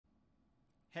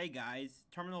Hey guys,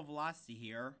 Terminal Velocity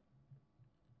here.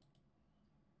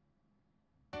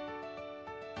 And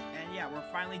yeah, we're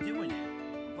finally doing it.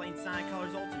 We're playing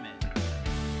Technicolor's Ultimate.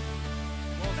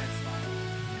 Whoa, that's loud.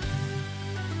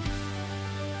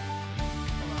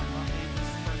 Hold on, let me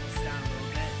just turn this down a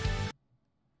little bit.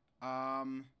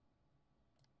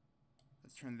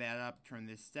 Let's turn that up, turn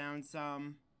this down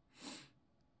some.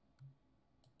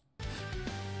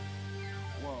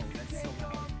 Whoa, that's so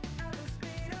loud.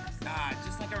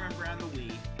 Just like I remember on the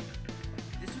Wii.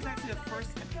 This was actually the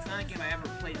first Sonic game I ever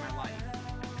played in my life.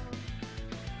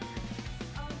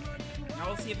 Now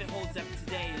we'll see if it holds up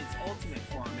today in its Ultimate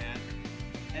format,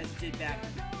 as it did back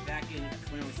in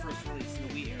when it was first released in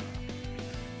the Wii era.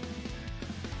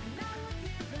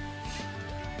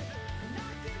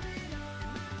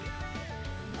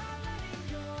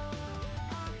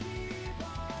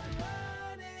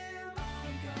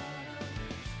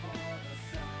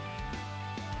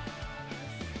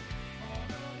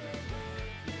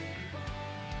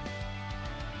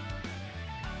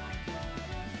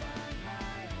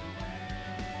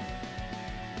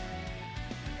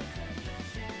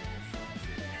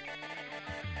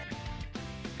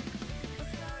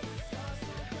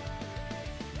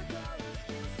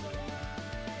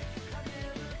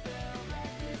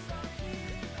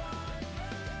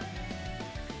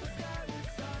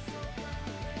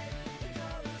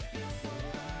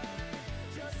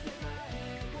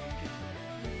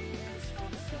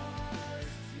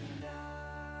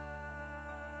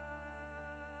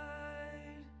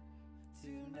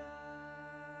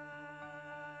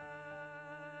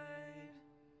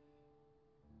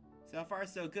 So far,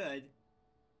 so good.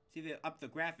 See, they up the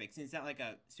graphics, and it's not like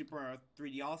a Super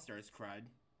 3D All-Stars crud,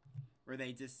 where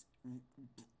they just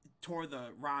tore the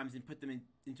ROMs and put them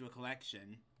into a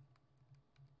collection.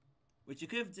 Which you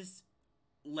could have just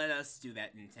let us do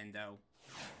that, Nintendo.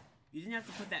 You didn't have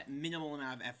to put that minimal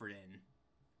amount of effort in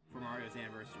for Mario's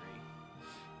anniversary.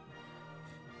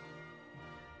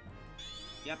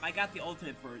 Yep, I got the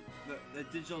Ultimate for the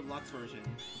digital deluxe version.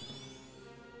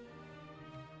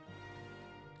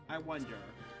 I wonder.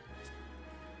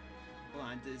 Hold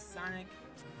on, does Sonic...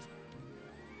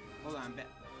 Hold on,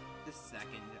 just a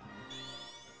second.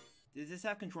 Does this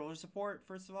have controller support,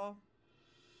 first of all?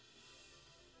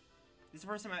 This is the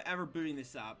first time I'm ever booting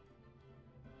this up.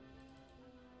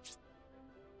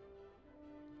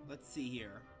 Let's see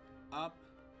here. Up.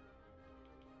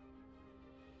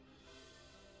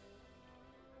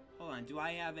 Hold on, do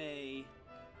I have a...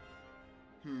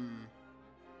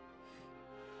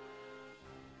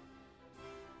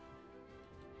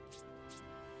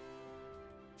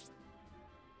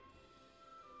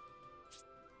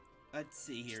 Let's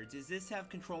see here. Does this have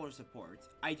controller support?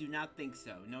 I do not think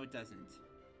so. No, it doesn't.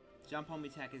 Jump home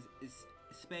attack is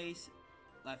space.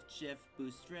 Left shift,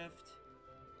 boost drift.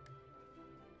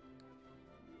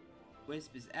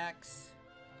 Wisp is X.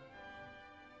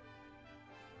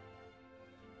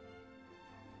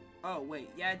 Oh, wait.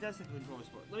 Yeah, it does have controller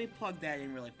support. Let me plug that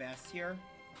in really fast here.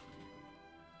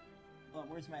 Oh,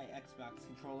 where's my Xbox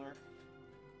controller?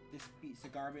 This piece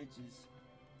of garbage is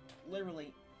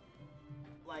literally...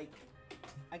 Like,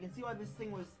 I can see why this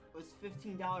thing was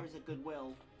 $15 at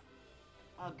Goodwill.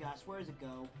 Oh gosh, where does it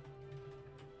go?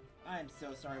 I'm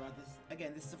so sorry about this.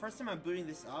 Again, this is the first time I'm booting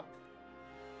this up.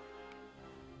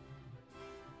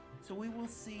 So we will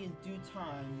see in due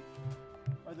time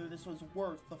whether this was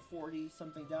worth the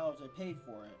 40-something dollars I paid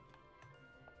for it.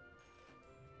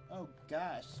 Oh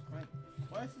gosh,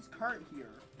 why is this cart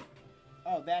here?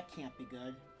 Oh, that can't be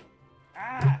good.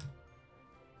 Ah!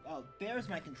 Oh, there's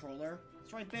my controller.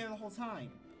 It's right there the whole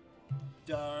time.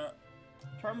 Duh.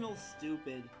 Terminal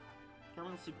stupid.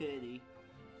 Terminal stupidity.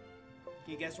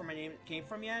 Can you guess where my name came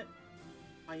from yet?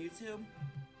 On YouTube?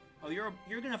 Oh,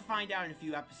 you're gonna find out in a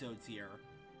few episodes here.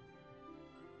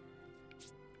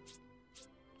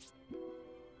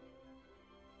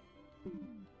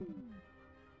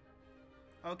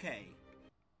 Okay.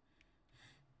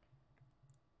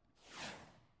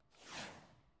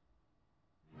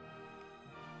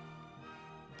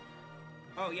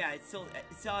 Oh yeah, it still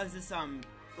has this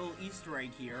little Easter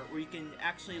egg here where you can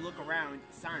actually look around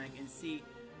Sonic and see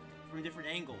from different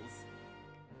angles.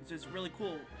 So it's really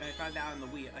cool that I found out on the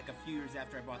Wii like a few years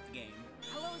after I bought the game.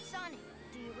 Hello, Sonic.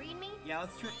 Do you read me? Yeah,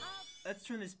 let's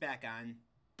turn this back on.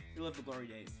 Relive the glory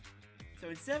days. So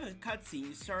instead of a cutscene,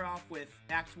 you start off with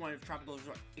Act 1 of Tropical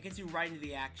Resort. It gets you right into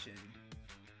the action.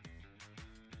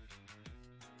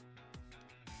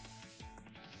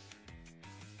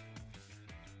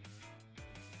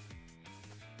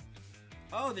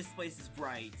 Oh, this place is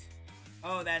bright.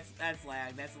 Oh, that's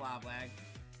lag. That's a lot of lag.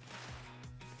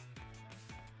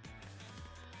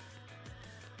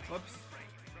 Whoops.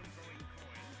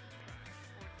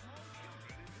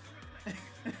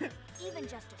 Even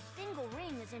just a single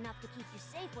ring is enough to keep you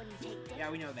safe when you take damage. Yeah,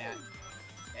 we know that.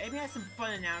 Eggman has some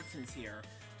fun announcements here.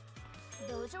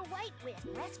 Those are white wisps.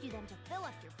 Rescue them to fill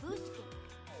up your boost kit.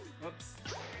 Whoops.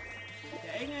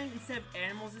 Yeah, Eggman, instead of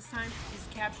animals this time, is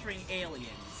capturing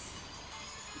aliens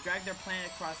to drag their planet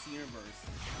across the universe.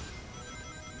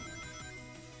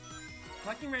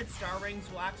 Collecting red star rings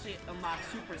will actually unlock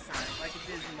Super Sonic like it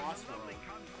did in Lost World.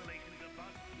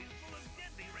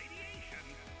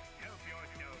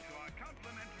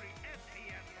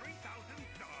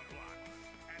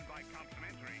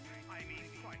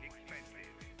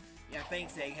 Yeah,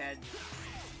 thanks, Egghead.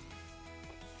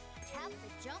 Tap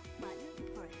the jump button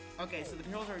for it. Okay, so the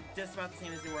controls are just about the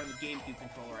same as they were on the GameCube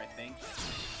controller, I think.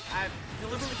 I've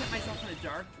deliberately kept myself in the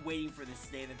dark, waiting for this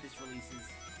day that this releases.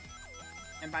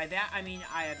 And by that, I mean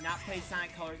I have not played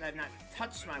Sonic Colors, I have not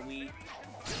touched my Wii,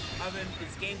 other than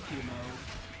its GameCube mode,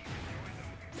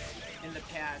 in the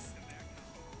past,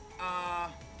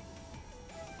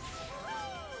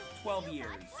 12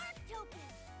 years.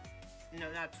 No,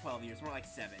 not 12 years, more like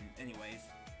 7, anyways.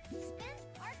 Spend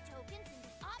art tokens in the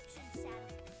options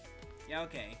saddle. Yeah,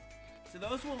 okay. So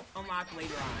those will unlock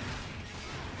later on.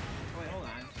 Oh, wait, hold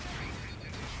on.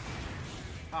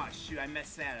 Oh, shoot, I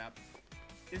messed that up.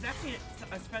 There's actually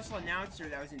a special announcer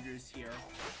that was introduced here.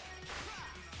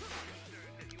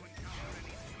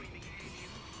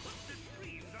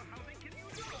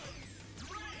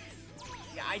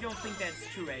 Yeah, I don't think that's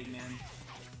true, Eggman.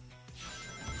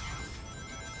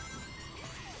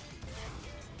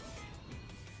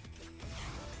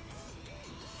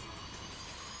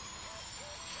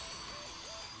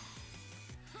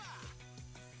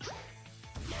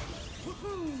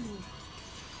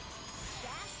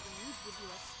 Dash rings give you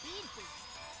a speed boost.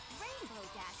 Rainbow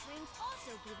dash rings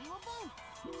also give you a bonus.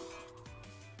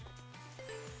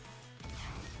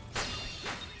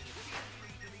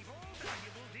 Leave all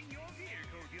valuables in your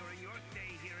vehicle during your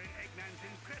stay here at Eggman's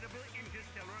incredible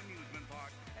interstellar amusement park,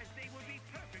 as they will be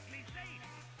perfectly safe.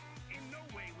 In no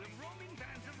way will roaming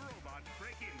bands of robots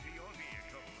break into your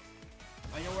vehicle.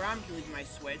 I know where I'm leaving my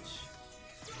Switch.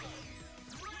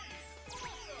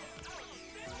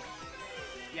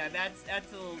 Yeah, that's a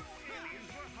little...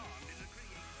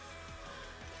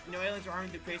 You know, aliens were harmed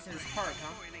in the creation of this park,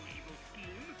 huh?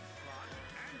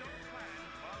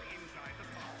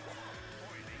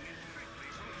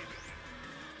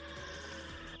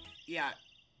 Yeah.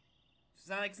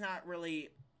 Sonic's not really...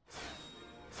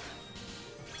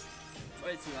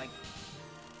 What is he, like...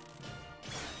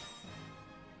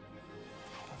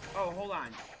 Oh, hold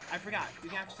on. I forgot. We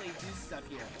can actually do stuff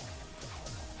here.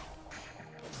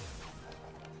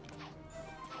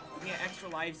 You can get extra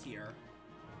lives here.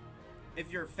 If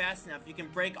you're fast enough, you can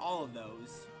break all of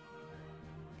those.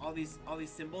 All these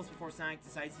symbols before Sonic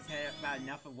decides he's had about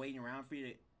enough of waiting around for you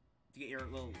to get your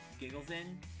little giggles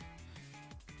in.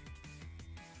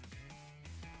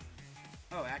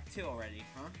 Oh, Act 2 already,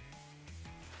 huh?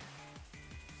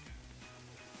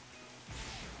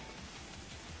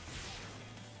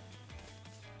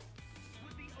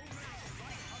 Would the owner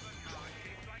of a car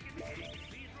shaped like an egg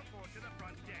please report to the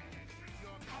front desk?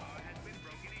 Your car has been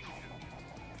broken into.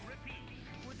 Repeat,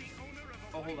 would the owner of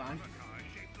a hold on. car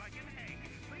shaped like an egg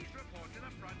please report to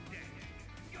the front desk?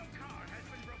 Your car has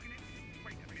been broken into.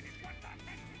 Wait a minute, what the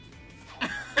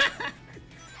heck?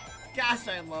 Gosh,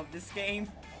 I love this game.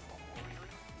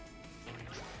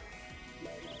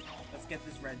 Let's get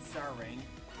this red star ring.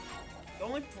 The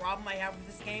only problem I have with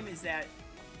this game is that,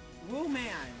 whoa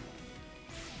man,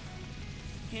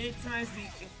 can it sometimes be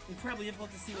incredibly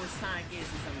difficult to see where Sonic is in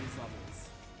some of these levels.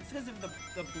 It's because of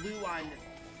the blue on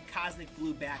cosmic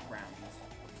blue background.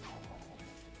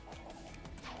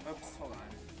 Oops, hold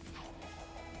on.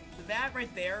 So that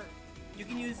right there, you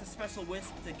can use a special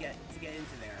wisp to get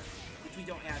into there, which we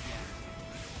don't have yet.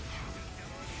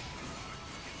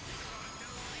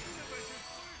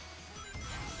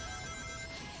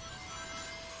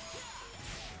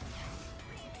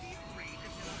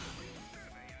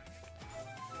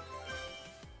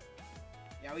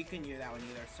 Yeah, we couldn't hear that one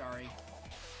either, sorry.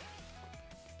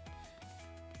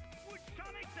 Would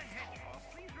Sonic the Hedgehog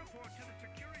please report to the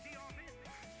security office?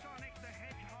 Sonic the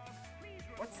Hedgehog, please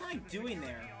report. What's Sonic doing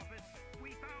there? Office.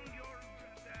 We found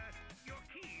your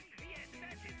keys. Yes,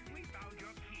 that's it. We found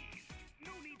your keys.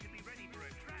 No need to be ready for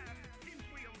a trap, since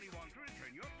we only want to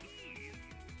return your keys.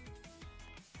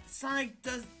 Sonic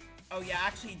does... Oh yeah,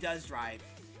 actually he does drive.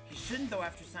 He shouldn't though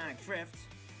after Sonic Drift.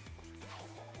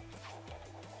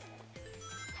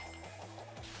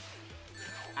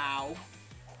 Ow.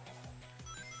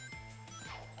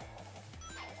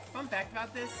 Fun fact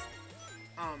about this,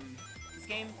 this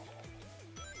game.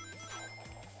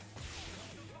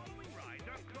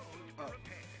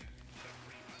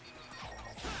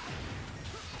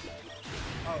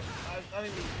 Let me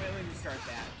restart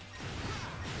that.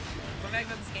 When I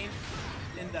got this game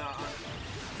in the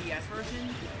DS version,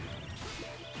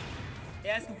 it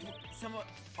has somewhat,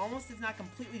 almost if not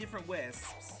completely different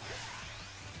wisps,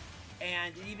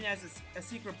 and it even has a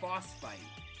secret boss fight.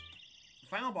 The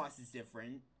final boss is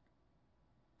different,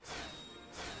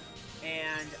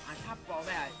 and on top of all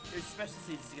that, there's special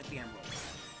stages to get the emeralds,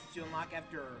 which you unlock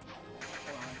after.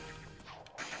 Hold on.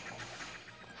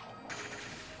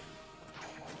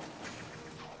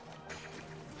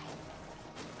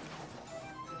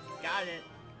 Got it.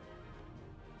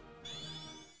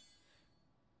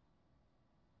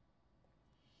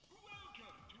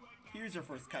 Here's our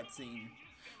first cutscene.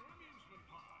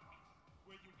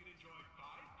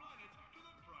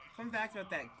 Fun fact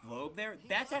about that globe there,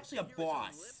 that's actually a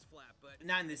boss.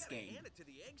 Not in this game.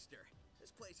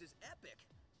 This place is epic.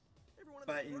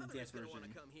 But in the DS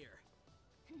version.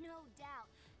 No doubt.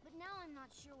 But now I'm not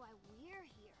sure why we're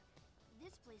here.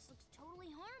 This place looks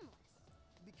totally harmless.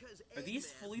 Because are these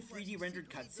fully 3D rendered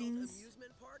cutscenes?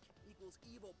 Amusement park equals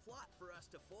evil plot for us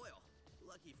to foil.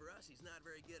 Lucky for us, he's not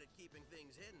very good at keeping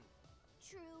things hidden.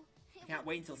 True. Can't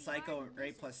wait until Psycho and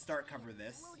Ray plus Start cover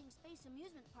this.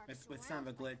 With some of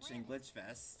a glitch and Glitch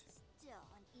Fest. Still,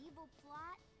 an evil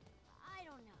plot? I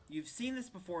don't know. You've seen this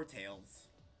before, Tails.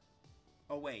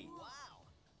 Oh wait. Wow.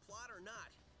 Plot or not,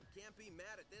 you can't be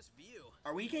mad at this view.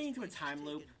 Are we getting into a time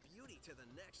loop? Beauty to the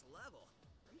next level.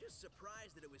 I'm just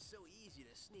surprised that it was so easy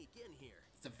to sneak in here.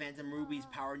 It's a Phantom Ruby's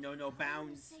power no bounds. I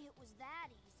wouldn't say it was that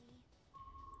easy.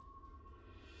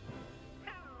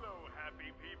 Hello,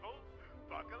 happy people.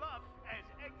 Buckle up as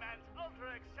Eggman's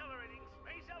ultra-accelerating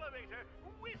space elevator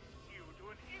whisks you to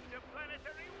an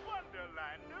interplanetary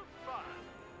wonderland of fun.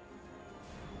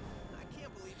 I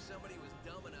can't believe somebody was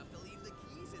dumb enough to leave the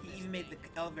keys in this He even made the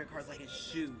elevator cars like his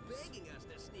shoes. Begging us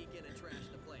to sneak in and trash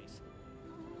the place.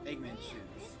 Eggman Man,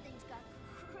 shoes. this thing's got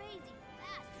crazy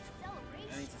fast acceleration.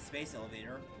 I mean, it's a space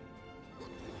elevator.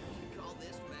 You call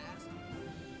this fast?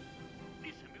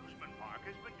 This amusement park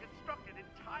has been constructed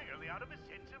entirely out of a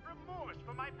sense of remorse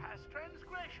for my past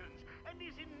transgressions, and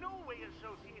is in no way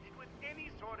associated with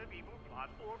any sort of evil plot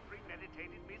or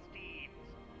premeditated misdeeds.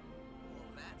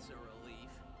 Well, that's a relief.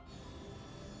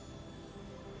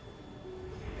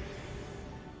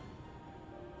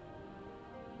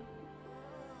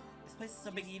 This place is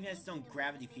so big it even has its own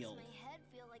gravity field. Makes my head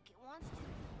feel like it wants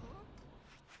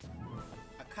to. Huh?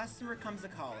 A customer comes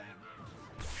a-calling.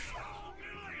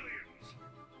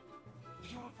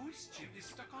 Your voice chip is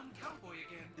stuck on Cowboy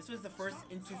again. This was the first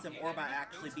instance of Orbot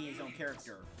actually being his own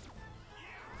character.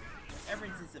 Every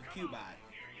instance of Cubot.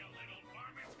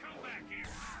 Come back here.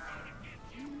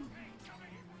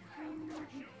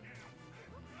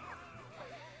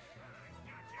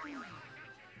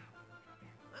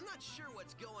 I'm not sure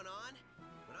what's going on,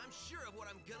 but I'm sure of what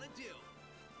I'm gonna do.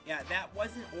 Yeah, that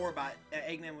wasn't Orbot that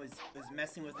Eggman was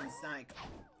messing with in Sonic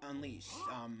Unleashed.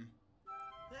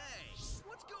 Hey,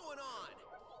 what's going on?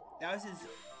 That was his,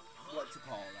 what's it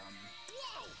called,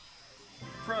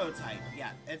 prototype.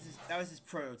 Yeah, that was his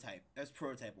prototype. That was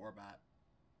prototype Orbot.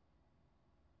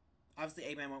 Obviously,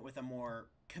 Eggman went with a more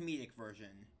comedic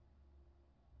version.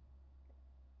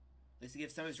 At least to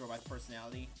give some of his robots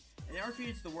personality. And now we're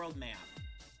treated to the world map.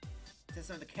 It has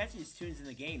some of the catchiest tunes in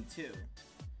the game, too.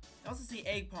 I also see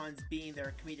Egg Pawns being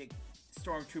their comedic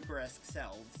stormtrooper-esque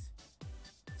selves.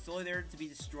 Solely there to be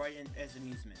destroyed as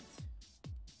amusement.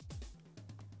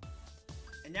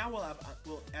 And now we'll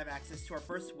have access to our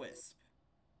first wisp.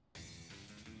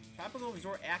 Tropical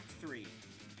Resort Act 3.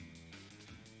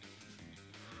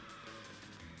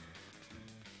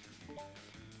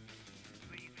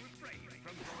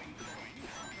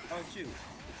 Oh shoot.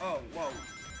 Oh, whoa.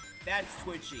 That's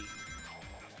twitchy.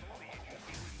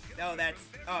 No, that's...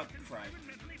 oh, crud.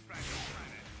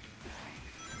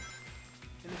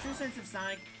 In the true sense of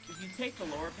Sonic, if you take the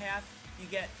lower path, you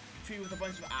get treated with a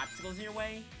bunch of obstacles in your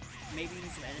way, maybe even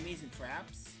some enemies and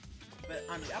traps. But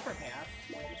on the upper path...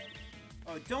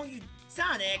 oh, don't you...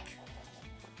 Sonic!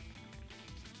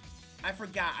 I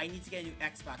forgot, I need to get a new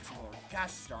Xbox controller.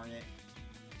 Gosh darn it.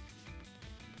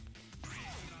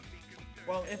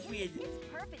 Well, if we had... It's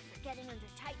perfect for getting under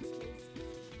tight spaces.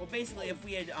 well, basically, if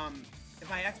we had, if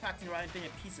my Xbox controller had been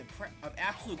a piece of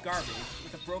absolute garbage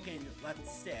with a broken left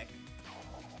stick...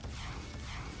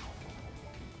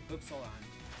 oops, hold on.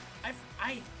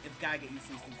 I have gotta get used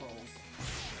to these controls.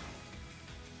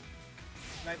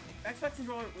 My Xbox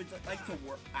controller would like to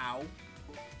work. Ow.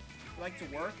 Would like to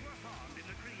work.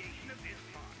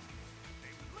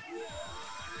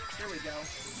 There we go.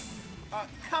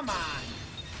 Come on!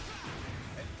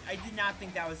 I did not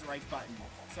think that was the right button,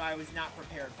 so I was not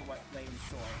prepared for what lay in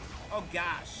store. Oh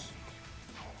gosh!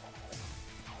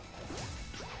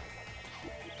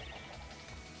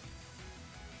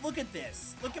 Look at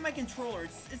this! Look at my controller,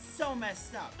 it's so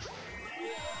messed up.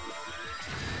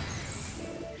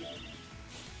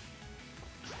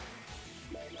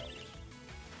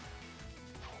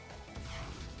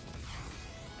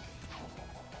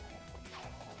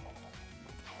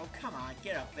 Oh, come on,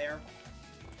 get up there.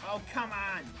 Oh, come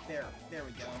on! There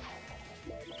we go.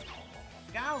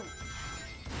 Look how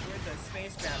weird the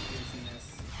space gravity is in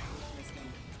this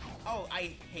game. Oh,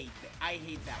 I hate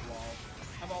that wall.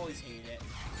 I've always hated it.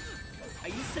 I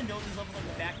used to know these levels like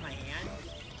the back of my hand,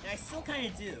 and I still kind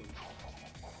of do.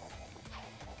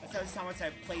 That's just how much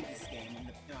I've played this game in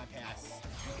my past.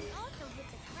 You can also hit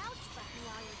the crouch button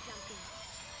while you're jumping.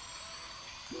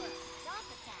 Or stop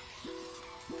attack.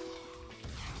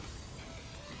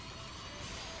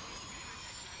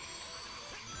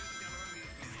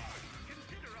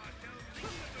 Consider ourselves the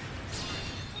universe's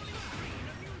fully green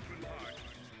amusement park.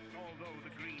 Although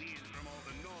the green is from all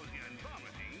the nausea and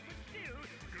vomiting, but still,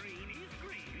 green is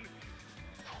green.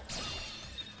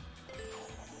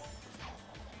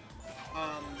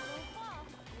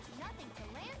 There's nothing to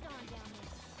land on down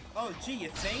there. Oh, gee, you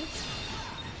think?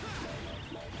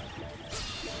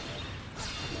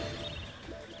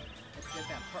 Let's get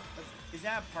that park. Is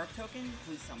that a park token?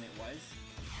 Please tell me it was.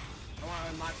 I want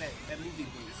to unlock that movie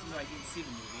boost, even though I didn't see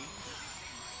the movie.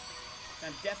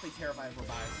 I'm definitely terrified of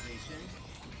roboticization.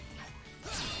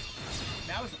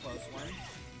 That was a close one.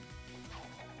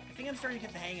 I think I'm starting to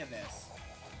get the hang of this.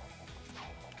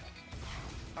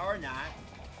 Or not.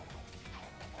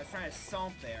 I was trying to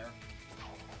stomp there.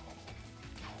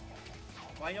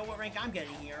 Well, I know what rank I'm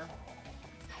getting here.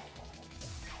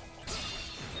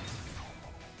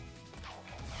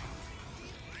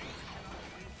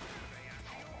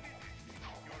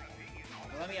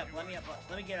 Well,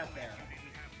 let me get up there.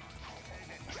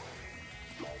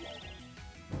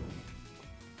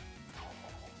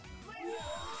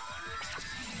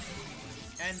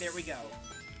 And there we go.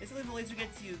 Basically, the laser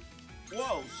gets you...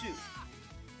 Whoa, shoot.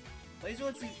 Laser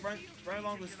lets you run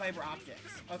along with fiber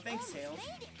optics. Oh, thanks, Tails.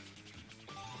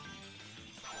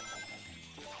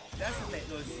 That's what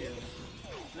those do.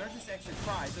 They're just extra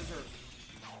tries. Those are...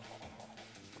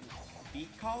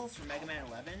 beat calls from Mega Man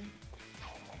 11.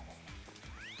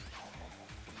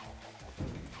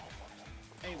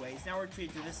 Anyways, now we're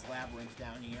treated to this labyrinth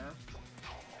down here.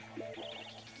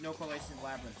 No correlation to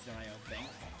labyrinth zone, I don't think.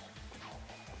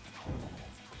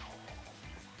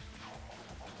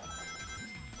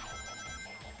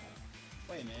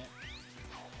 Wait a minute.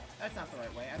 That's not the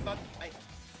right way. I thought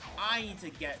I need to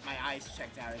get my eyes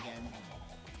checked out again.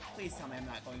 Please tell me I'm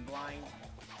not going blind.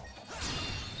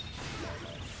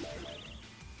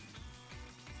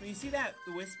 So when you see that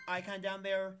the wisp icon down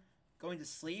there going to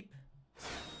sleep,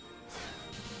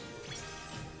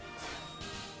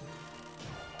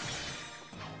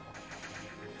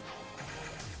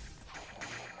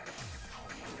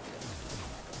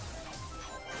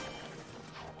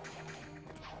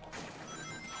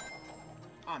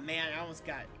 oh man, I almost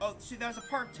got... Oh, shoot, that was a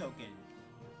park token.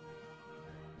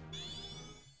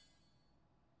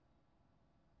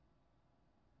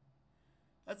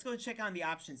 Let's go check on the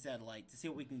option satellite to see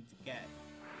what we can get.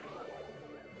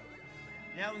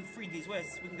 Now we've freed these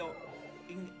wisps, we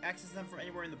can access them from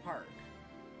anywhere in the park.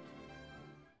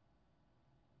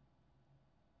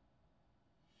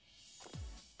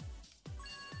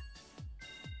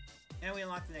 And we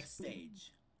unlock the next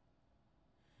stage.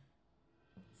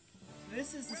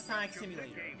 This is the Sonic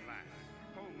Simulator.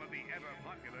 Home of the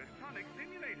ever-popular Sonic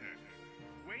Simulator.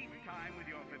 Waste time with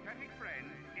your pathetic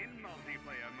friends in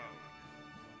multiplayer mode.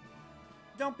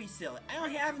 Don't be silly. I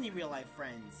don't have any real-life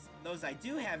friends. Those I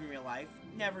do have in real life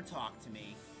never talk to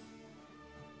me.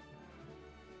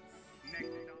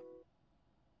 Next stop.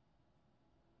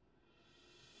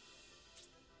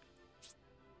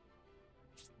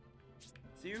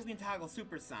 So here we can toggle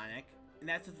Super Sonic, and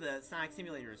that's what the Sonic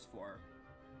Simulator is for.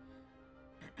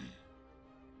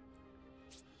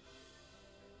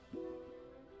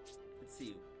 Let's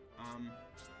see.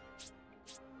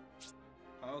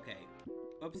 Okay.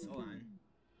 Oops, hold on.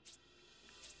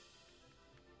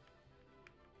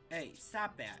 Hey,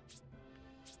 stop that.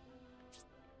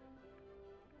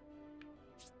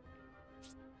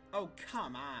 Oh,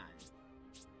 come on.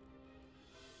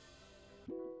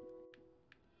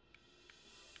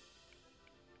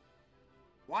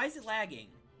 Why is it lagging?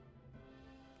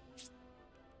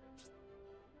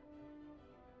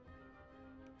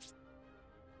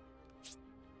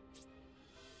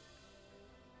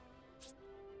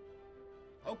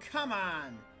 Oh, come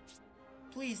on!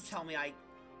 Please tell me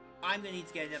I'm gonna need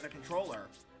to get another controller.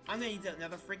 I'm gonna need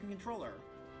another freaking controller.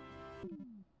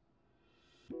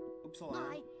 Oops, hold on.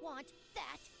 I want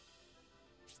that.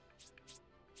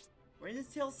 Where does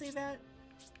Tails say that?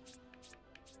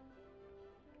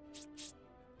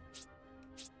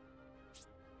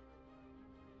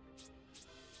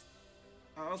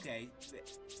 Oh, okay.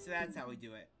 So that's how we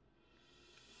do it.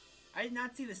 I did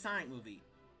not see the Sonic movie.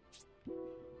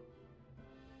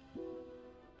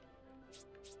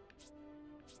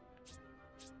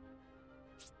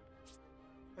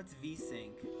 What's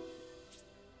V-Sync?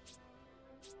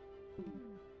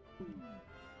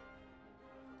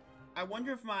 I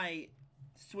wonder if my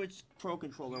Switch Pro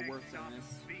controller works on this.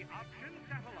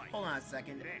 Hold on a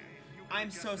second.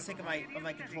 I'm so sick of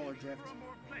my controller drift.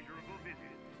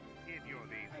 If you're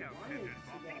the I wanted self-centered to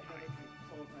bossy get type. a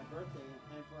controller for my birthday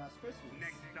and for last Christmas.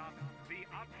 Next stop, the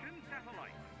option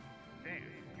satellite.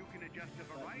 There, you can adjust a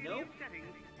variety nope. of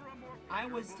settings for a more I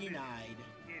was pleasurable denied.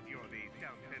 visit. If you're the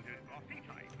self-centered bossy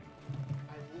type.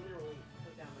 I literally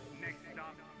put down my Next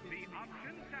stop, the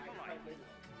option satellite.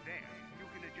 There, you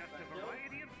can adjust a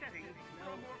variety of settings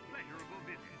for a more pleasurable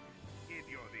visit. If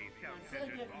you're the Instead of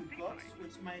self-centered getting bossy books, type.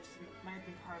 which might have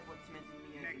been part of what cemented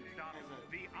me Next stop, as a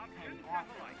the kind option of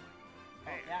author. satellite. Oh,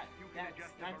 There, you can that's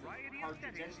adjust a hard variety to of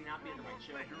settings actually not be for a under my more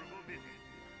children. pleasurable visit.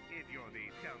 If you're the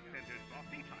self-centered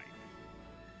bossy type.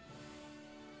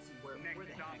 Let's see, where Next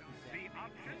the stop, heck is that? the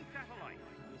option satellite.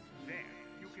 There,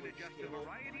 you can Switch adjust a cable.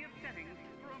 variety of settings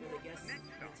for a But more I guess next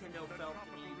stop, Nintendo the felt the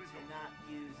tropical need to resort. not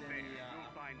use There, any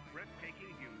you'll find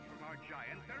breathtaking views from our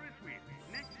giant Ferris wheel.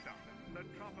 Next stop, the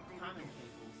tropical common resort.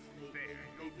 cables. There, They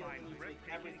you'll feel the find need to make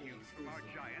breathtaking everything views from our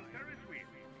exclusive. giant Ferris wheel.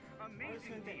 I was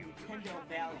Amazing going to views from the Nintendo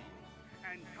shopping value. mall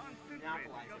and constant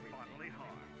Monopolize risk of everything. bodily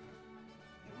harm.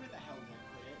 Where the hell did I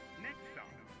put it? Next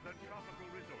stop, the tropical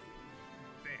resort.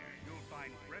 There, you'll find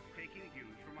breathtaking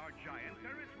views from our giant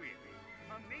Ferris wheel,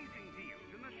 amazing deals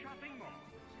in the shopping mall,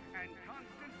 and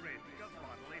constant risk of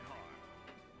bodily harm.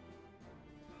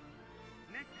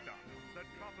 Next stop, the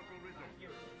tropical resort. Here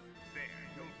it is. There,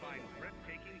 you'll find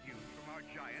breathtaking views from our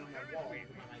giant On my Ferris wall, wheel,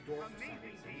 on my door for some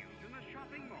amazing reason. deals in the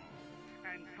shopping mall,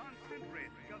 and constant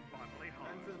risk of bodily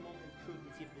harm. Time for the moment of truth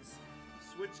and see if this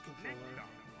Switch Next controller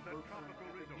stop, the works on tropical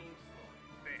Epic resort. Games Store.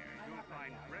 There, I you'll have my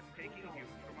find doubts. breathtaking Who knows?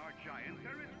 views from our giant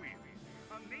Ferris wheel,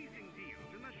 amazing deals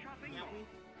in the shopping Can't mall,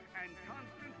 we? and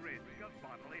constant risk of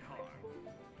bodily harm.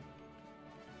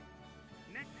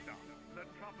 Next stop, the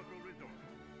tropical resort.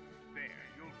 There,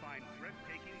 you'll find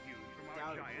breathtaking views from our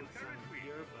Doubt it giant puts Ferris on wheel,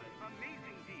 here, but-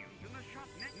 amazing deals in the shop.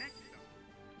 Next stop.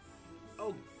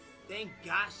 Oh, thank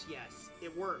gosh, yes, it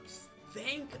works.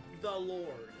 Thank the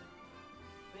Lord.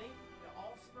 Thank the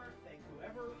Allspark, thank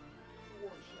whoever you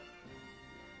worship.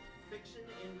 Fiction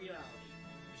and reality.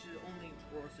 You should only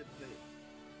worship the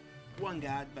one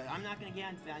God, but I'm not gonna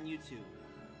get into that on YouTube.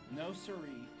 No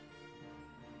siree.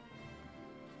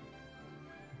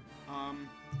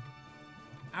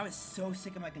 I was so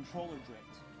sick of my controller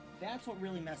drift. That's what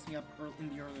really messed me up in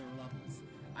the earlier levels.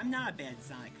 I'm not a bad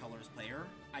Sonic Colors player.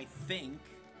 I think.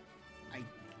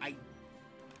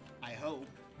 I hope.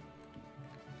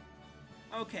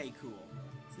 Okay, cool.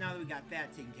 So now that we got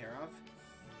that taken care of.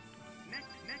 Next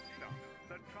stop,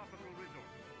 the tropical resort.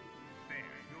 There,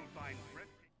 you'll find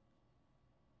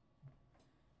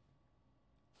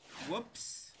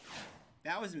Whoops.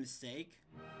 That was a mistake.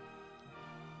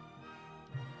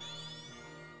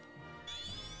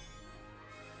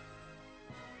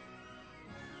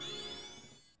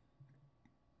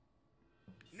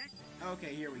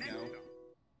 Okay, here we go.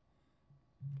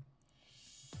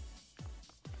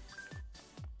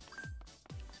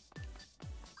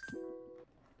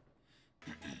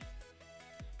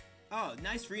 Oh,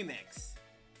 nice remix.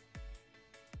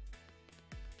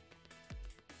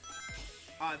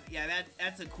 Yeah,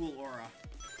 that's a cool aura.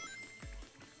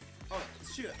 Oh,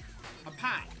 shoot. A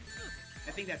pot.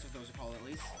 I think that's what those are called, at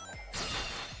least.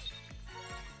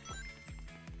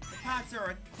 The pots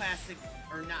are a classic,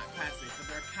 or not classic, but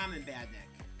they're a common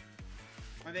badnik.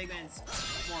 My Big Man's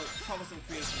more troublesome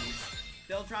creations.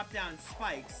 They'll drop down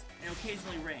spikes and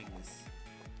occasionally rings.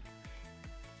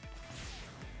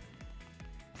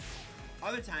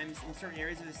 Other times, in certain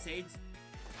areas of the stage,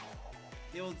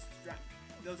 they'll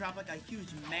drop like a huge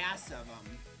mass of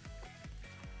them.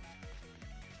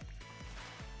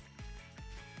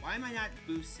 Why am I not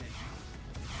boosting?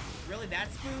 Really,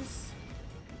 that's boost?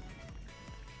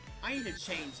 I need to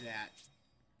change that.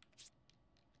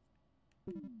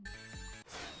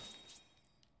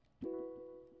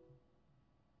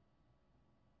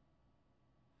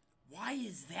 Why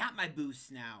is that my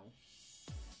boost now?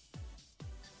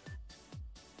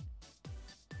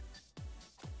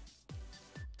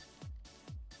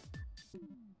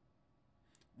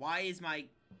 Why is my...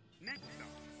 Next stop.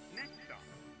 Next stop.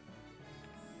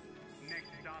 Next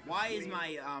stop. Why is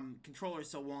my, controller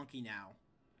so wonky now?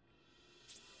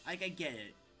 Like, I get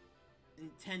it.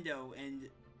 Nintendo and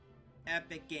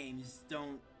Epic Games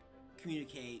don't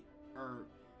communicate or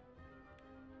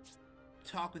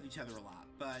talk with each other a lot,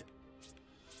 but...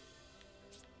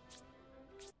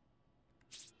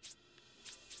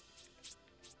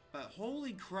 But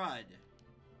holy crud.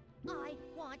 I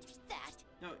want that.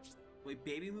 No, wait,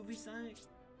 baby movie Sonic?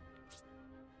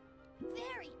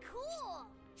 Very cool.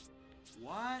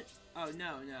 What? Oh,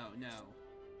 no, no, no.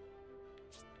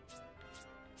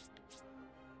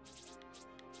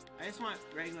 I just want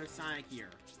regular Sonic here.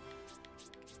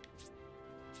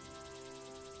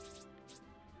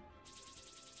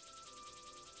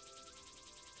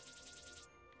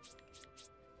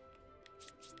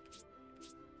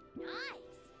 Nice.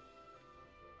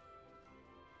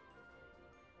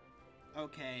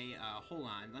 Okay, hold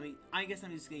on. I guess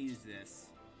I'm just gonna use this.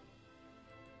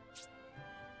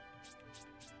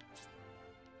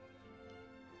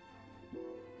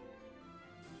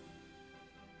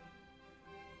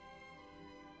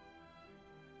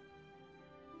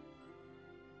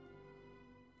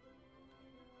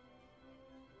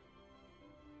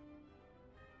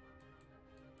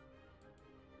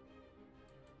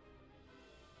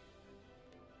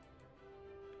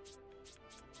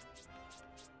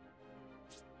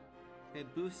 Okay,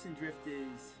 boost and drift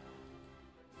is...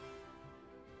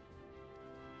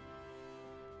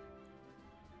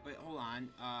 Wait, hold on.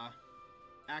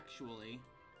 Actually...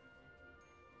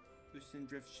 Boost and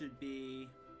drift should be...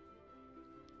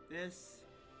 this.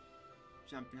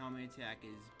 Jump and helmet attack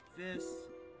is this.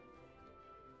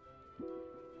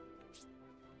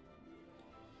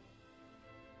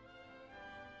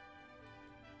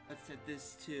 Let's set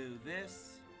this to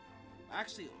this.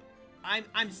 Actually...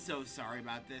 I'm so sorry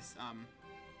about this,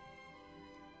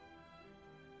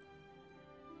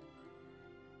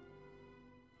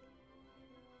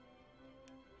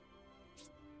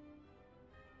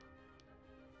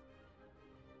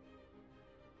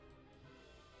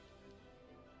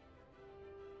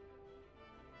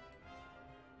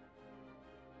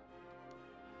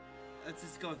 let's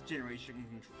just go with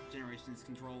generations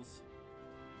controls.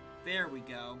 There we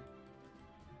go.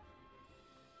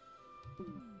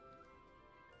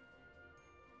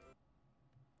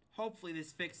 Hopefully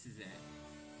this fixes it.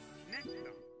 Next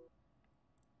stop.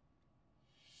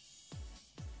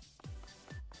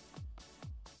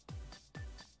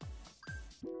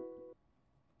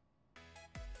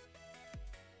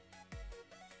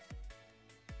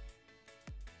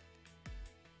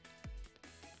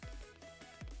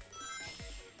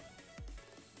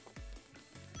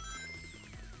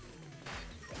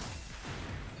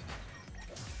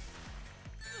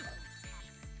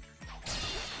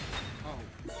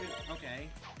 Okay.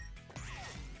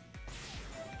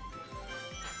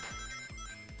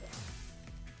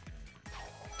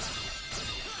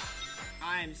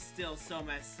 I'm still so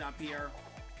messed up here.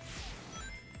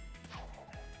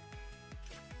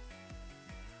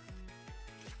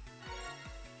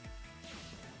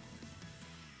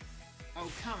 Oh,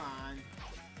 come on.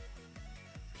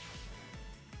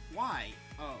 Why?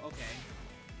 Oh, okay.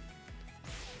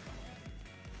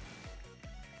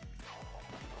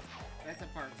 That's a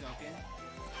park token.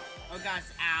 Oh gosh,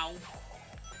 ow.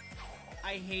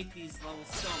 I hate these levels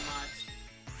so much.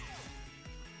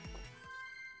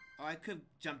 Oh, I could have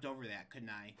jumped over that, couldn't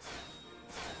I?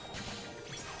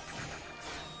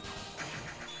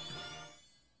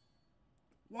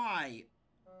 Why?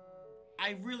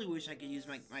 I really wish I could use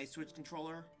my Switch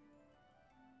controller.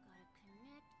 Gotta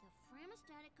connect the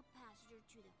framostatic capacitor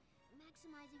to the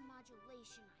maximizing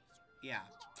modulationizer. Yeah.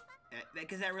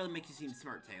 Because that really makes you seem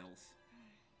smart, Tails.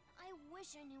 I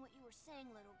wish I knew what you were saying,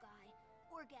 little guy.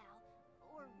 Or gal.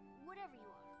 Or whatever you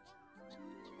are.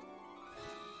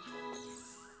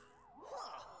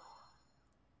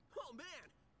 Oh man,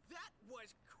 that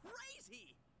was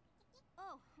crazy!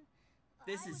 Oh.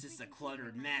 This I is was just a reconfiguring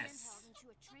cluttered my mess. handheld into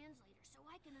a translator so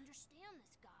I can understand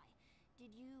this guy.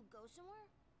 Did you go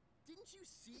somewhere? Didn't you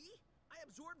see? I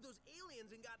absorbed those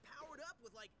aliens and got powered up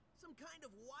with like some kind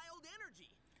of wild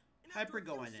energy. And after a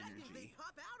few Hypergoing seconds, energy. they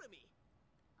pop out of me.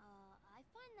 I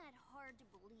find that hard to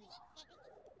believe.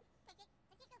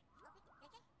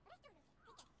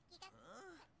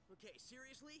 Huh? Okay,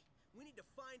 seriously? We need to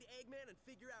find Eggman and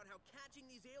figure out how catching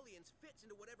these aliens fits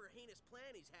into whatever heinous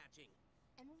plan he's hatching.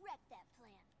 And wreck that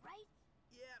plan, right?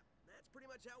 Yeah, that's pretty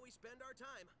much how we spend our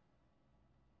time.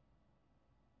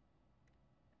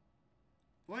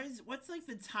 what's like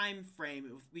the time frame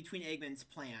between Eggman's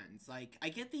plans? Like, I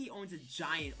get that he owns a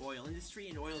giant oil industry,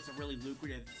 and oil is a really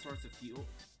lucrative source of fuel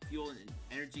and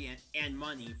energy and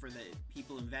money for the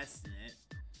people who invest in it.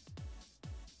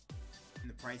 And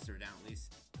the prices are down, at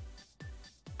least.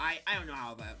 I don't know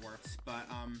how that works, but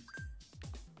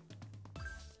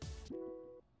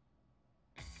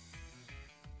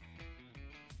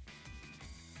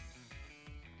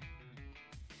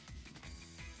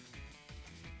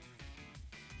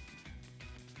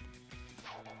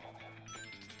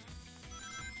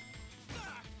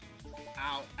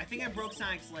ow. I think I broke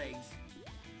Sonic's legs.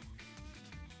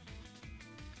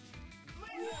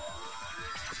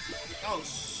 Oh,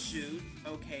 shoot.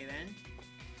 Okay, then.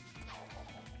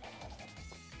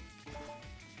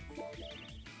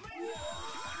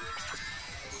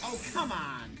 Oh, come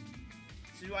on!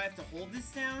 So do I have to hold this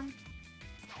down?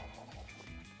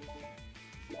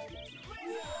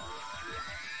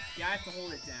 Yeah, I have to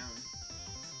hold it down.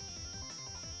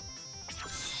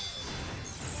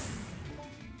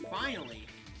 Finally!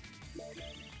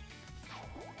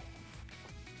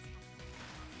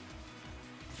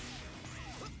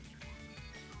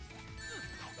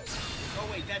 Oh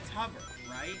wait, that's hover,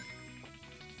 right?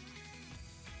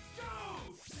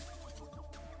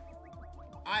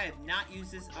 I have not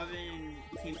used this other than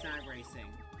Team Sonic Racing.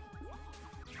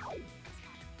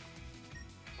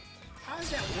 How does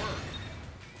that work?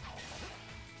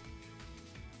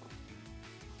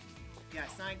 Yeah,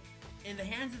 Sonic... In the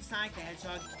hands of Sonic the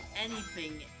Hedgehog,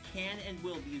 anything can and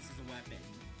will be used as a weapon.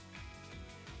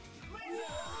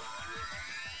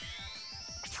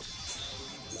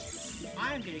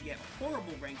 I'm gonna get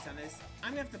horrible ranks on this.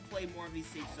 I'm gonna have to play more of these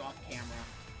stages off camera.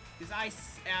 Because I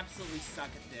absolutely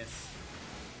suck at this.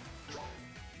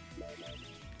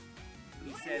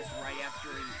 He says right after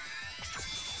he...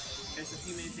 Just a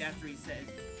few minutes after he says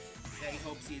that he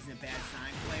hopes he isn't a bad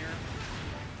Sonic player.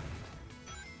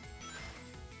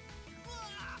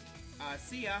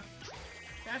 See ya.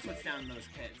 That's what's down in those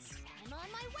pits. I'm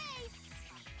on my way.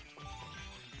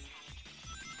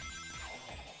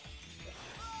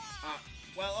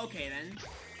 Well, okay then.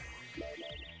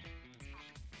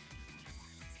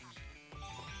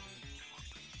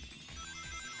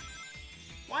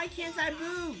 Why can't I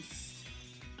boost?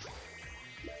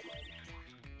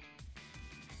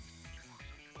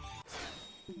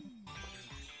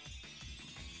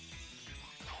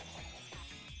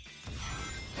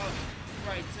 Oh,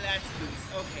 right, so that's boost.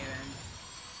 Okay then.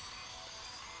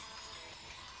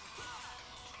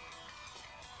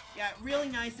 Yeah, really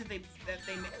nice that they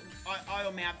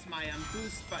auto mapped my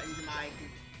boost button to my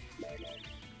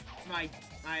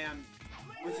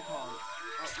what's it called?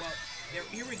 Oh, well,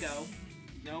 here we go.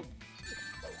 Nope.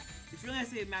 It's really nice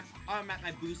that they auto mapped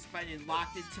my boost button and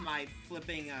locked it to my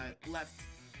flipping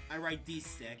my right D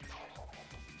stick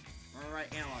or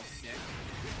right analog stick.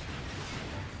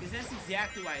 Because that's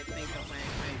exactly what I think of when I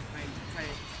try to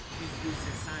use boost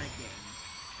in a Sonic game.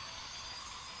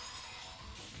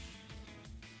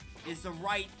 Is the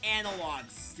right analog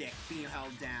stick being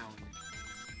held down.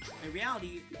 In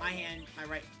reality, my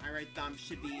right thumb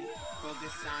should be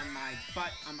focused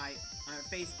on my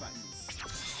face buttons.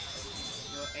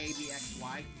 So A, B, X,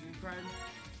 Y, crud.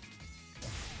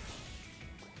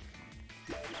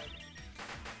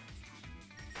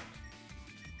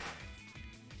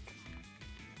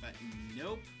 But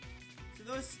nope. So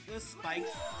those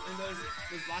spikes and those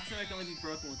blocks can only be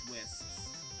broken with wisps.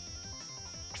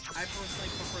 I personally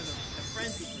prefer the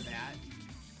frenzy for that.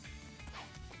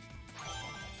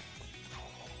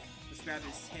 Let's grab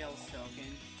this Tails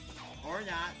token. Or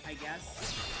not, I guess.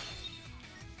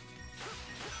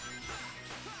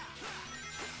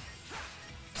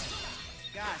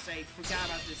 Gosh, I forgot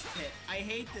about this pit. I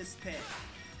hate this pit.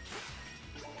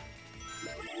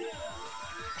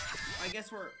 I guess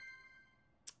we're...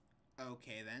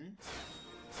 Okay, then.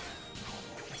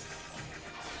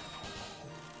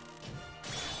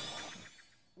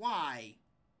 Why?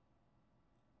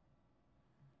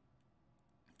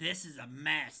 This is a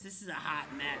mess. This is a hot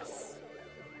mess.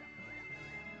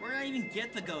 Where did I even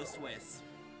get the Ghost Wisp?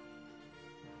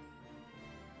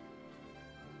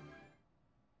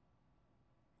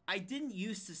 I didn't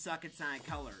used to suck at Sonic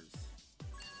Colors.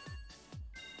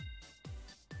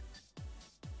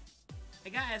 I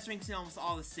got S ranks in almost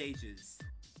all the stages.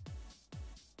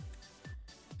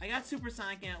 I got Super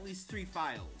Sonic in at least 3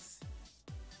 files.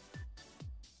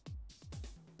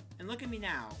 And look at me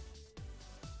now.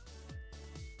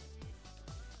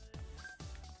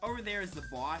 Over there is the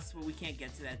boss, but we can't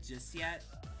get to that just yet.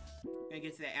 We're gonna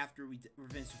get to that after we're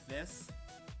finished with this.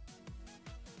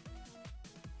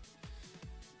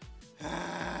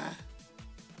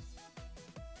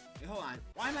 hold on.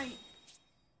 Why am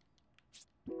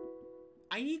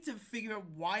I need to figure out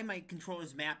why my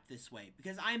controller's mapped this way,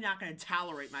 because I'm not going to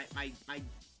tolerate my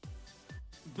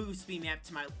boost being mapped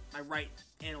to my right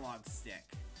analog stick.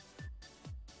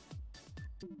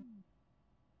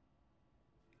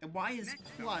 And why is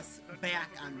plus back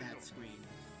on that screen?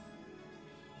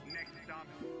 Next stop,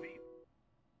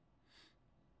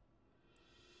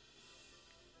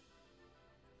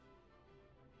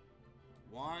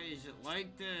 Why is it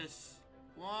like this?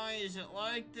 Why is it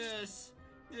like this?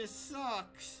 This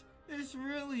sucks. This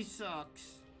really sucks.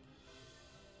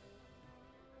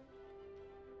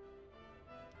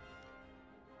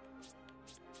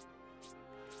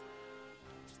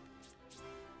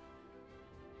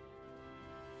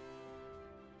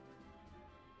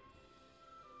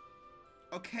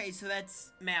 Okay, so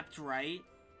that's mapped right.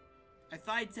 I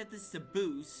thought I'd set this to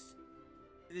boost.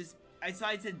 I thought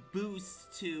I said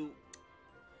boost to...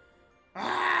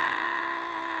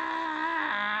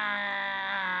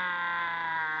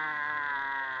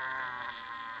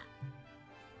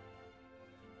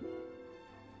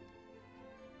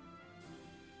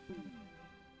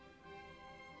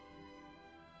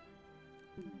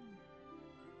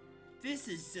 This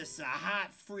is just a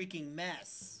hot freaking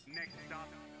mess. Next stop,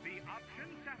 the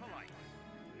option satellite.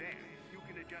 There, you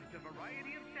can adjust a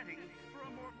variety of settings for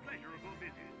a more pleasurable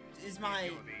visit.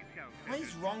 What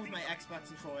is wrong with my Xbox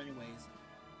controller anyways?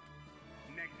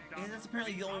 Next stop, Because that's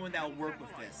apparently the only one that'll work with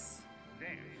this.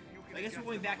 there, you can I guess we're adjust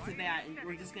going a back to variety that, of and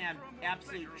we're just gonna have settings for a more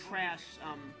absolute pleasurable trash,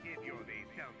 visit. If you're the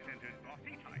self-centered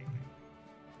bossy type.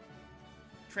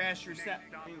 trash your Next set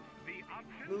stop, the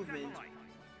option movement. satellite.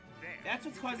 There, That's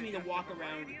what's you can causing me to adjust walk a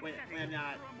around variety of when settings I'm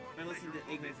not, for a more when I'm listening to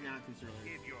pleasurable Eggman's visit. announcements earlier.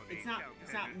 If you're the It's not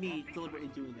self-centered me bossy deliberately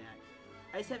type. doing that.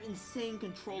 I just have insane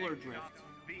controller Next drift. stop,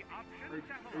 the option Or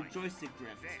satellite. joystick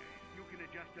drift. There, you can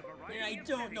adjust a variety And I of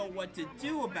don't know settings what to for a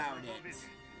do more about pleasurable it. visit.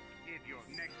 If your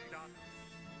next stop,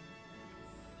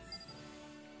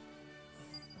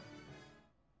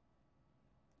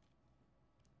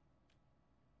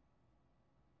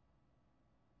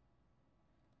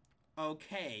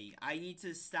 Okay, I need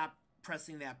to stop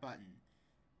pressing that button.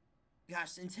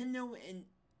 Gosh, Nintendo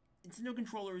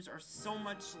controllers are so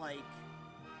much like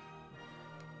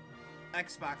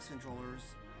Xbox controllers.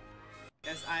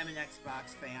 Yes, I'm an Xbox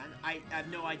fan. I have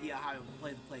no idea how to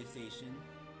play the PlayStation.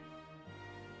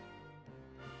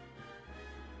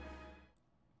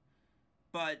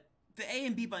 But the A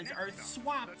and B buttons are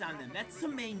swapped on them. That's the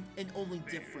main and only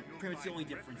difference, pretty much the only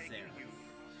difference there.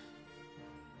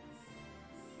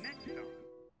 next stop,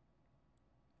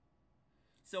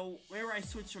 So whenever I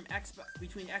switch from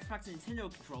between Xbox and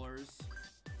Nintendo controllers,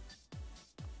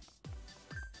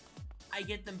 I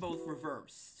get them both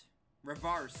reversed,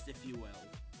 if you will.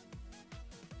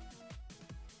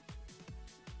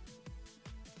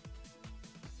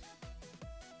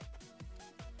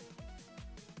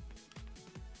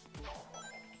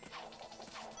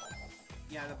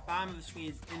 Yeah, the bottom of the screen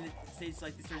is in the stages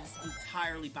like this are just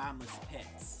entirely bottomless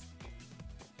pits.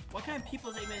 What kind of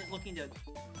people is Eggman looking to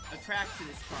attract to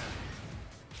this part?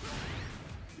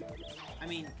 I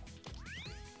mean,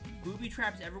 booby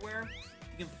traps everywhere.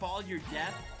 You can fall to your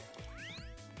death.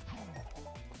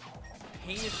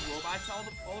 Heinous robots all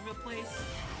over the place.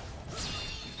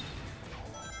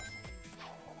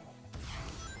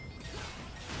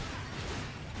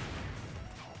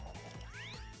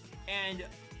 And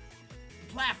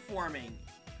platforming.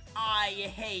 I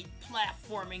hate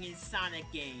platforming in Sonic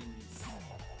games.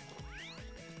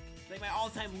 It's like my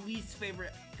all-time least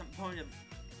favorite component of...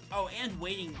 Oh, and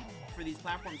waiting for these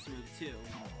platforms to move, too.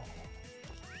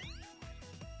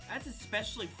 That's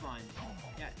especially fun.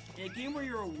 Yeah, in a game where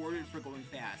you're rewarded for going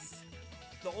fast,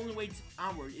 the only way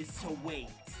onward is to wait.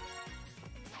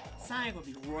 Sonic would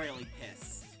be royally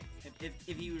pissed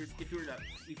if you were to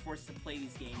be forced to play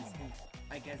these games in,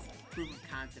 I guess, proof of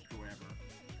concept or whatever.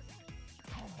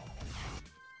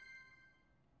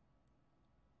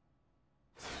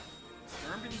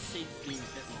 I remember these stages being a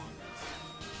bit longer.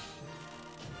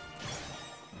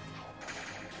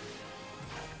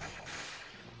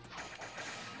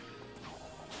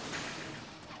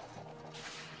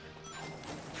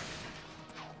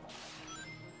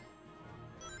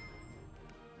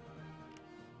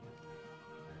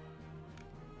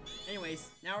 Anyways,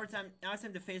 now it's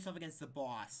time to face off against the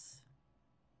boss.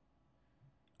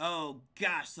 Oh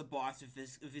gosh, the boss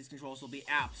with his controls will be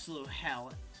absolute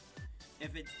hell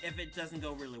if it doesn't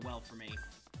go really well for me.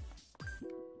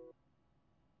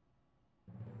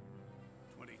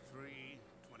 23,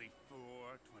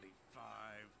 24, 25.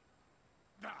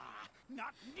 Ah,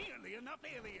 not nearly enough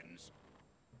aliens.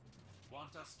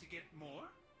 Want us to get more?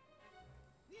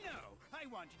 No, I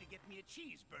want you to get me a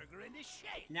cheeseburger and a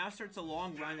shake. Now starts a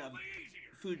long run of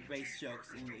food-based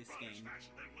jokes in this game.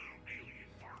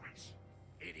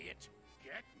 Idiot,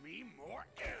 get me more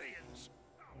aliens.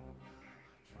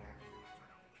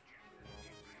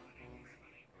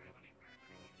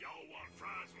 Y'all want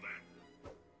fries with that?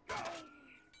 No!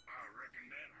 I reckon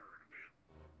that hurt a bit.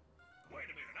 Wait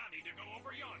a minute, I need to go over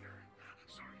yonder.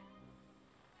 Sorry.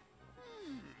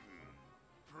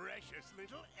 Precious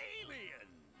little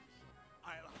aliens.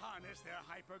 I'll harness their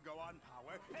hyper-go-on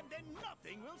power, and then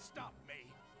nothing will stop me.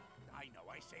 I know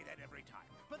I say that every time,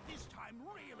 but this time,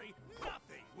 really,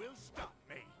 nothing will stop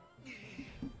me.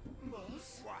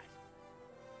 Boss? What?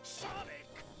 Sonic!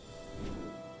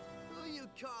 Who you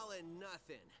calling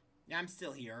nothing? Yeah, I'm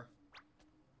still here.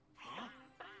 Huh?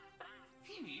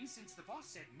 He means since the boss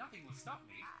said nothing will stop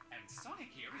me, and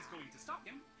Sonic here is going to stop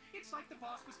him, it's like the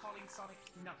boss was calling Sonic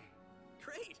nothing.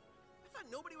 Great! I thought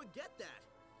nobody would get that.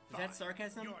 Is that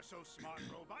sarcasm? You're so smart,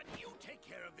 robot. You take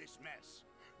care of this mess.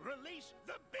 Release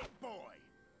the big boy.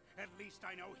 At least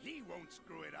I know he won't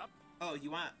screw it up. Oh,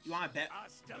 you want to bet?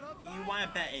 Hasta la You want to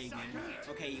bye-bye, bet, Eggman?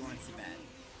 sucker. Okay, he wants to bet.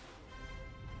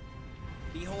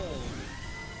 Behold,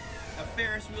 a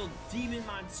Ferris wheel demon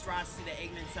monstrosity that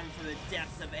Eggman summoned from the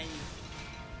depths of any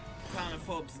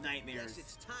clownophobe's nightmares. Guess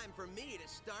it's time for me to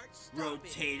start stopping.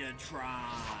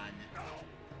 Rotatatron.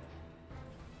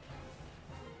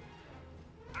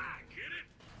 I get it.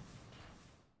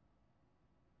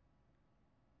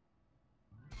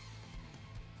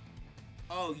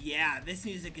 Oh yeah, this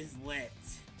music is lit.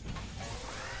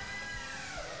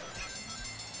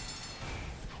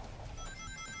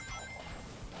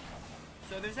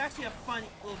 So there's actually a fun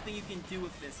little thing you can do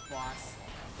with this boss,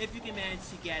 if you can manage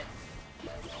to get...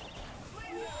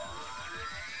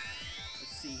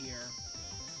 Let's see here.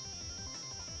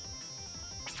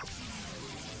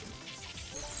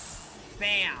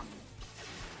 Bam!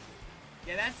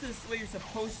 Yeah, that's the way you're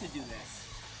supposed to do this.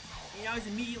 You know, I was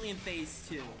immediately in phase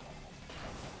 2.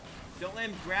 Don't let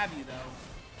him grab you, though.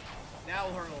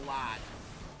 That'll hurt a lot.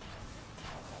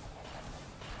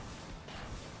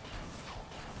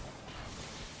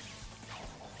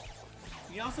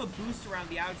 You can also boost around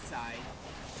the outside.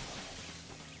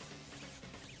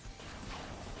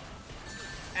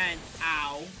 And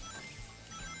ow.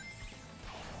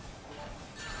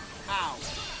 Ow.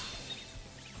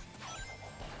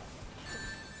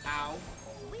 Ow.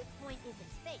 The weak point is in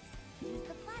space. Use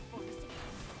the platforms to...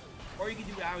 Or you can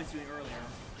do what I was doing earlier.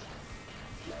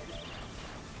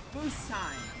 Boost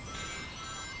time.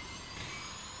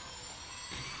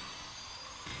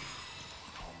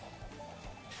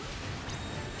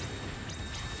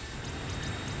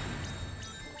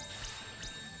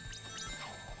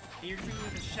 And you're treated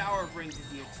with a shower of rings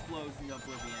as he explodes into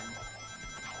oblivion.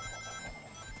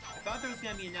 I thought there was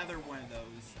gonna be another one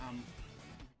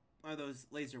of those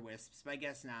laser wisps, but I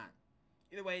guess not.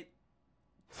 Either way,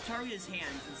 target his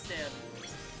hands instead of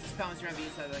just bouncing around the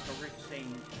inside like a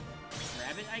ricocheting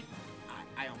rabbit.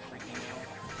 I don't freaking know.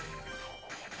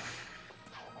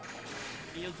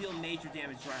 And you'll deal major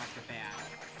damage right off the bat.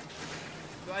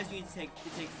 Otherwise, you need to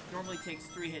normally takes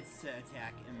 3 hits to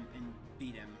attack and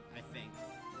beat him, I think.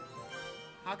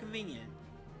 How convenient.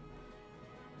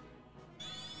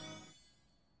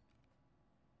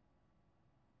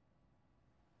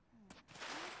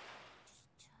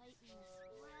 Just tighten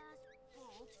this last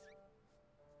bolt.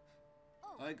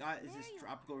 Oh, All I got is there this you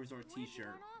Tropical are. Resort Where'd you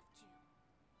t-shirt. run off to?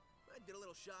 I did a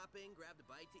little shopping, grabbed a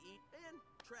bite to eat, and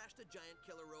trashed a giant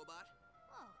killer robot.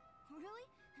 Oh, really?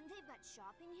 And they've got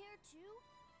shopping here, too?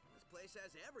 This place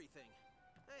has everything.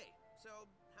 Hey, so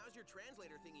how's your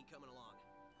translator thingy coming along?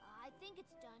 I think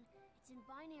it's done. It's in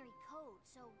binary code,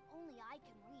 so only I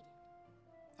can read it.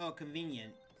 Oh,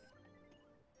 convenient.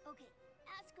 Okay,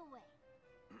 ask away.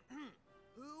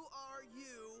 Who are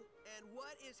you, and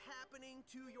what is happening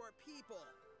to your people?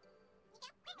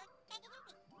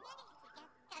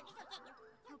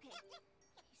 Okay,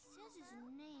 he says his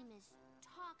name is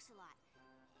Talks-a-lot,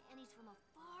 and he's from a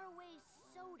faraway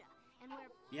soda, and where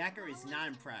Yacker is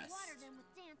not flowers impressed. water them with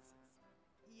dances.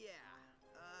 Yeah,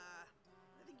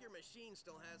 I think your machine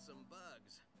still has some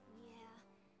bugs.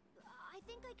 Yeah, I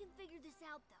think I can figure this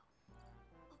out, though.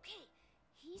 Okay,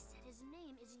 he said his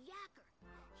name is Yacker.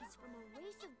 He's from a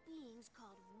race of beings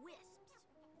called Wisps.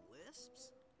 Wisps?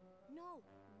 No,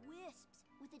 Wisps,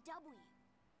 with a W.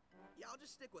 Yeah, I'll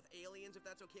just stick with aliens if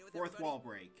that's okay with Fourth everybody. wall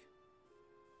break.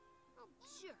 Oh,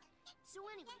 sure. So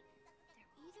anyway,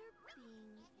 they're either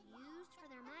being used for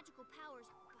their magical powers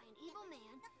by an evil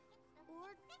man,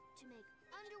 or to make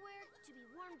underwear to be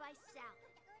worn by Sally.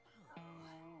 I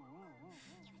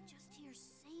just hear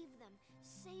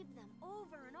save them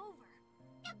over and over.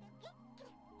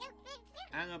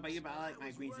 I don't know about you, but I like When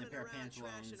my greens in a was pair of running around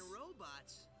pantaloons. trashing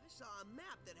robots, I saw a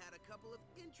map that had a couple of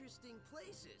interesting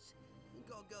places. Think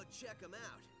I'll go check them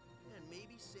out. And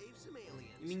maybe save some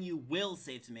aliens. I mean, you will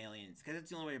save some aliens, because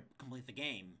that's the only way to complete the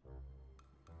game.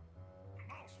 The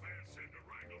boss man said to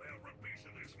wrangle every piece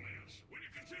of this mess. When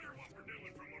you consider what we're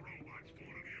doing from a robot's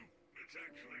point of view, it's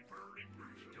actually pretty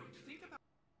gruesome. Don't think about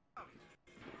it.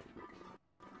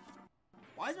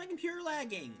 Why is my computer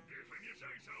lagging? If you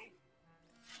say so.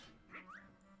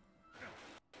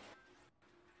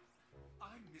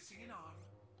 I'm missing an arm.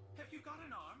 Have you got an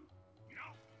arm?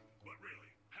 No, but really,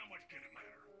 how much can it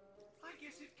matter? I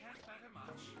guess it can't matter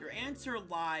much. Your answer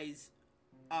lies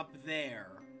up there.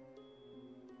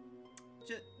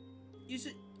 You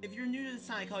should, if you're new to the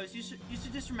Technicolors, you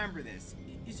should just remember this.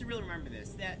 You should really remember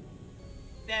this.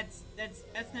 That's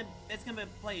gonna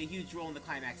play a huge role in the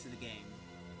climax of the game.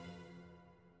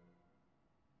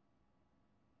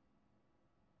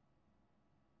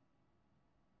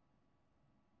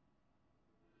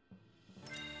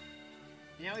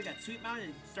 And now we got Sweet Mountain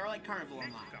and Starlight Carnival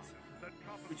unlocked,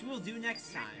 which we will do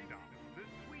next time.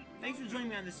 Thanks for joining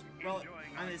me on this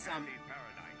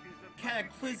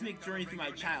cataclysmic journey through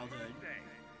my childhood.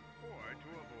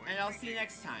 And I'll see you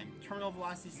next time. Terminal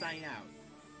Velocity signing out.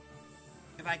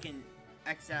 If I can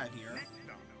X out here. Next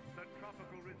stop, the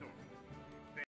tropical resort.